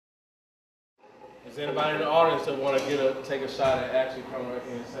Is anybody in the audience that want to take a shot at actually coming right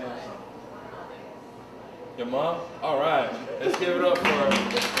here and saying something? Your mom? All right. Let's give it up for her.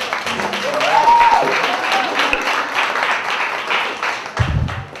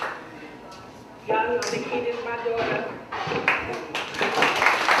 Y'all know the kid is my daughter.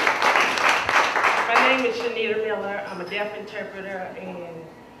 My name is Shanita Miller. I'm a deaf interpreter and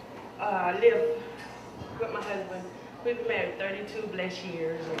I live with my husband. We've been married 32 blessed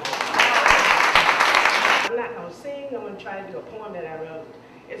years. I'm not going to sing. I'm going to try to do a poem that I wrote.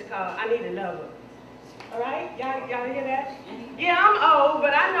 It's called I Need a Lover. All right? Y'all hear that? Yeah, I'm old,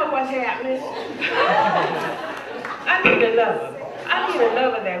 but I know what's happening. I need a lover. I need a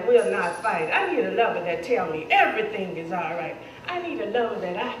lover that will not fight. I need a lover that tell me everything is all right. I need a lover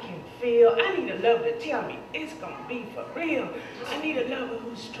that I can feel. I need a lover to tell me it's going to be for real. I need a lover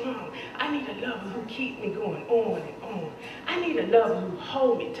who's strong. I need a lover who keep me going on and on. I need a lover who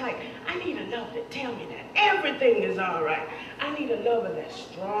hold me tight. I need a lover to tell me that everything is all right. I need a lover that's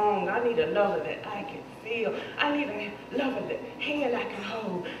strong. I need a lover that I can feel. I need a lover that hand I can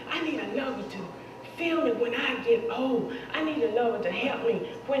hold. I need a lover to feel me when I get old. I need a lover to help me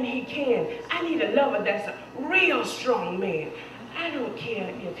when he can. I need a lover that's a real strong man. I don't care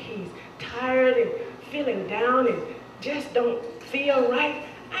if he's tired and feeling down and just don't feel right.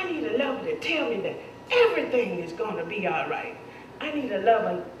 I need a lover to tell me that everything is going to be all right. I need a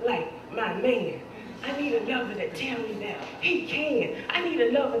lover like my man. I need a lover that tell me that he can. I need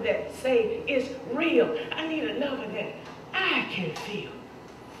a lover that say it's real. I need a lover that I can feel.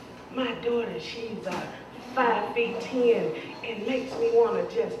 My daughter, she's 5'10" and makes me want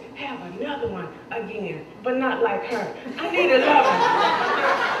to just have another one again, but not like her. I need a lover.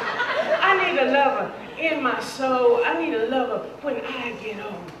 I need a lover in my soul. I need a lover when I get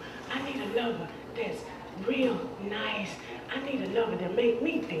old. I need a lover that's real nice. I need a lover that make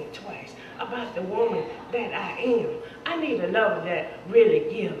me think twice about the woman that I am. I need a lover that really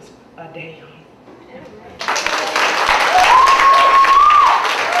gives a damn.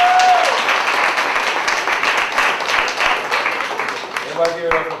 Everybody give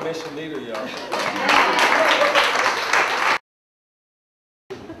it up for Mission Leader, y'all.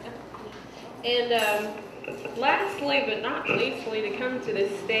 And lastly, but not leastly, to come to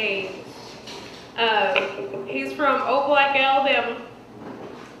this stage, he's from Oak Black, Alabama,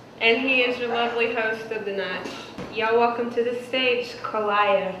 and he is your lovely host of the night. Y'all welcome to the stage,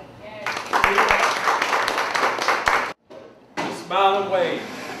 Kalaya. Smile and wave.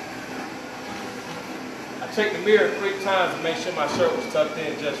 I checked the mirror 3 times to make sure my shirt was tucked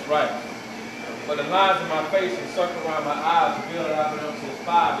in just right. But the lines in my face and circle around my eyes reveal that I've been up since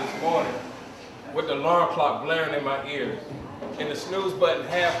 5 this morning, with the alarm clock blaring in my ears, and the snooze button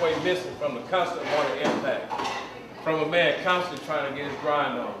halfway missing from the constant morning impact, from a man constantly trying to get his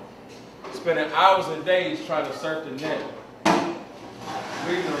grind on, spending hours and days trying to surf the net,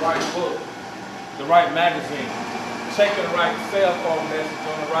 reading the right book, the right magazine, checking the right cell phone message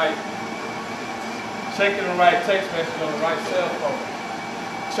on the right, checking the right text message on the right cell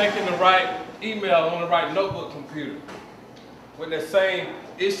phone, checking the right email on the right notebook computer, with that same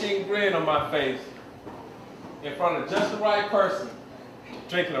itching grin on my face, in front of just the right person,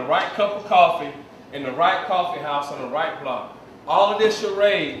 drinking the right cup of coffee in the right coffee house on the right block. All of this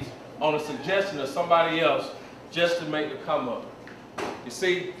charades on the suggestion of somebody else just to make the come up. You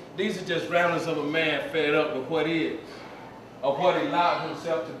see, these are just ramblings of a man fed up with what is, of what he allowed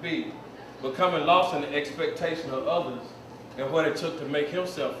himself to be, becoming lost in the expectation of others and what it took to make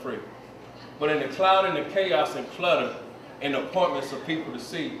himself free. But in the cloud and the chaos and clutter and the appointments of people to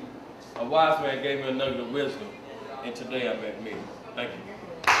see, a wise man gave me a nugget of wisdom, and today I met me. Thank you.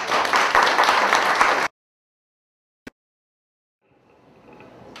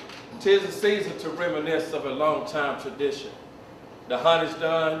 Tis the season to reminisce of a long-time tradition. The hunt is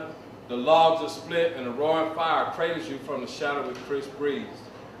done, the logs are split, and the roaring fire cradles you from the shadowy crisp breeze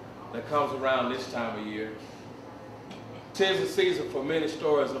that comes around this time of year. Tis the season for many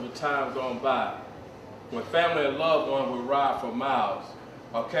stories of a time gone by, when family and loved ones would ride for miles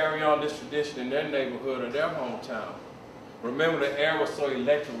or carry on this tradition in their neighborhood or their hometown. Remember, the air was so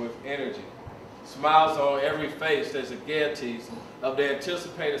electric with energy. Smiles on every face as the gaieties of the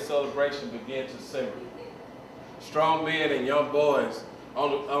anticipated celebration began to simmer. Strong men and young boys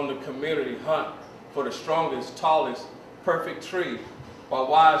on the community hunt for the strongest, tallest, perfect tree, while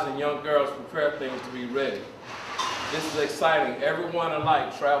wives and young girls prepare things to be ready. This is exciting. Everyone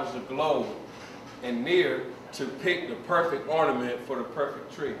alike travels the globe and near to pick the perfect ornament for the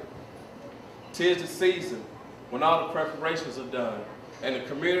perfect tree. 'Tis the season when all the preparations are done and the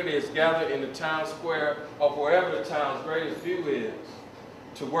community is gathered in the town square or wherever the town's greatest view is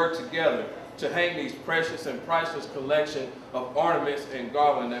to work together to hang these precious and priceless collection of ornaments and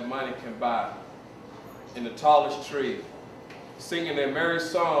garland that money can buy in the tallest tree, singing their merry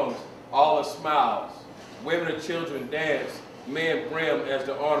songs, all are smiles. Women and children dance, men brim as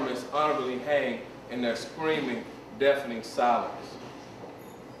the ornaments honorably hang in their screaming, deafening silence.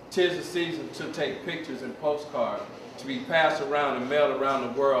 'Tis the season to take pictures and postcards, to be passed around and mailed around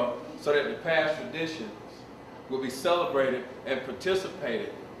the world so that the past traditions will be celebrated and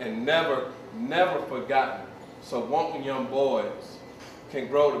participated and never, never forgotten. So wanton young boys can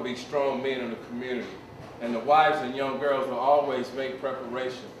grow to be strong men in the community. And the wives and young girls will always make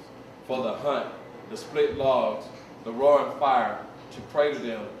preparations for the hunt, the split logs, the roaring fire, to pray to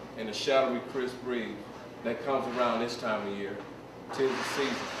them in the shadowy crisp breeze that comes around this time of year. 'Tis the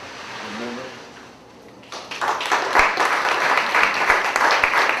season, remember?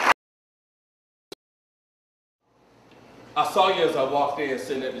 I saw you as I walked in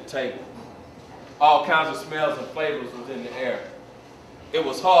sitting at the table. All kinds of smells and flavors was in the air. It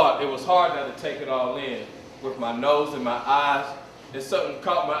was hard not to take it all in with my nose and my eyes. And something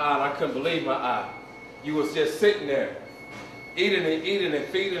caught my eye and I couldn't believe my eye. You was just sitting there, eating and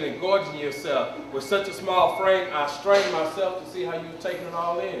feeding and gorging yourself. With such a small frame, I strained myself to see how you were taking it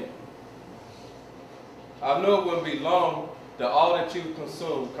all in. I knew it wouldn't be long that all that you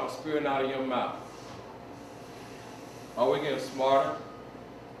consumed comes spewing out of your mouth. Are we getting smarter?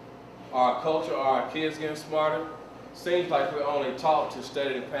 Are our culture, are our kids getting smarter? Seems like we're only taught to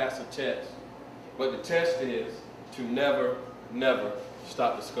study to pass a test. But the test is to never, never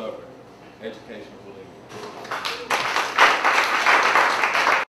stop discovering. Education will lead.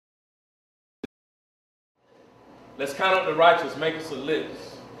 Let's count up the righteous, make us a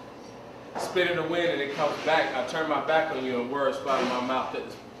list. Spit in the wind and it comes back. I turn my back on you and words fly in my mouth at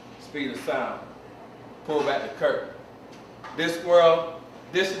the speed of sound. Pull back the curtain. This is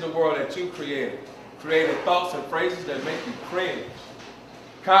the world that you created. Creating thoughts and phrases that make you cringe.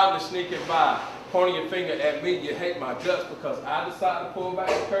 Countless sneaking by, pointing your finger at me, you hate my guts because I decided to pull back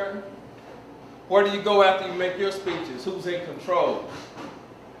the curtain. Where do you go after you make your speeches? Who's in control?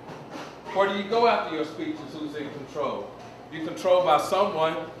 Where do you go after your speeches? Who's in control? You're controlled by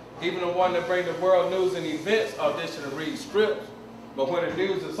someone, even the one that brings the world news and events audition to read scripts. But when the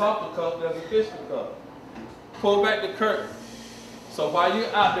news is off the cuff, there's a fisticuff. Pull back the curtain. So while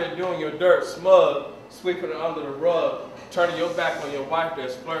you're out there doing your dirt, smug, sweeping it under the rug, turning your back on your wife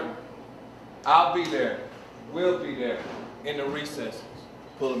that's flirting, I'll be there, we'll be there, in the recesses,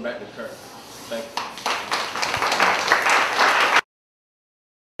 pulling back the curtain. Thank you.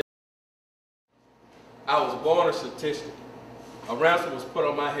 I was born a statistic. A ransom was put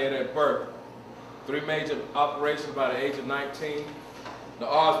on my head at birth. 3 major operations by the age of 19. The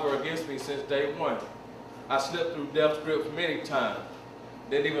odds were against me since day one. I slipped through death's grips many times.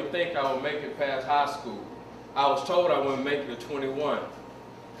 Didn't even think I would make it past high school. I was told I wouldn't make it to 21.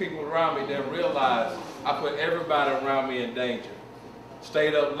 People around me didn't realize I put everybody around me in danger.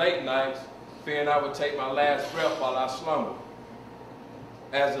 Stayed up late nights, fearing I would take my last breath while I slumbered.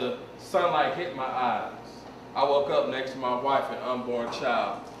 As the sunlight hit my eyes, I woke up next to my wife and unborn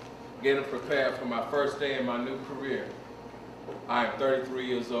child, getting prepared for my first day in my new career. I am 33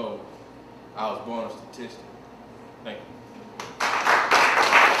 years old. I was born a statistic. Thank you.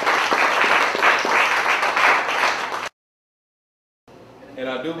 And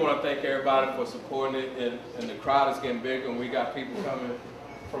I do want to thank everybody for supporting it, and the crowd is getting bigger, and we got people coming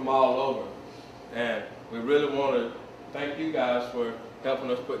from all over. And we really want to thank you guys for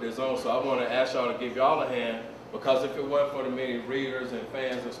helping us put this on. So I want to ask y'all to give y'all a hand, because if it wasn't for the many readers and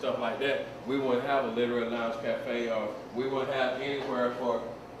fans and stuff like that, we wouldn't have a Literary Lounge Cafe, or we wouldn't have anywhere for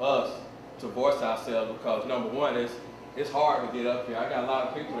us to voice ourselves, because number one, it's hard to get up here. I got a lot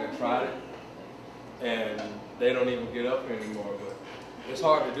of people that tried it and they don't even get up here anymore, but it's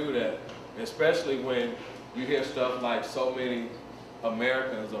hard to do that, especially when you hear stuff like so many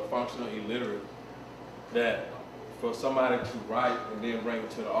Americans are functionally illiterate, that for somebody to write and then bring it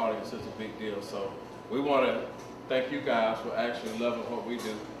to the audience is a big deal. So we want to thank you guys for actually loving what we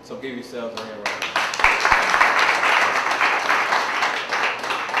do. So give yourselves a hand right now.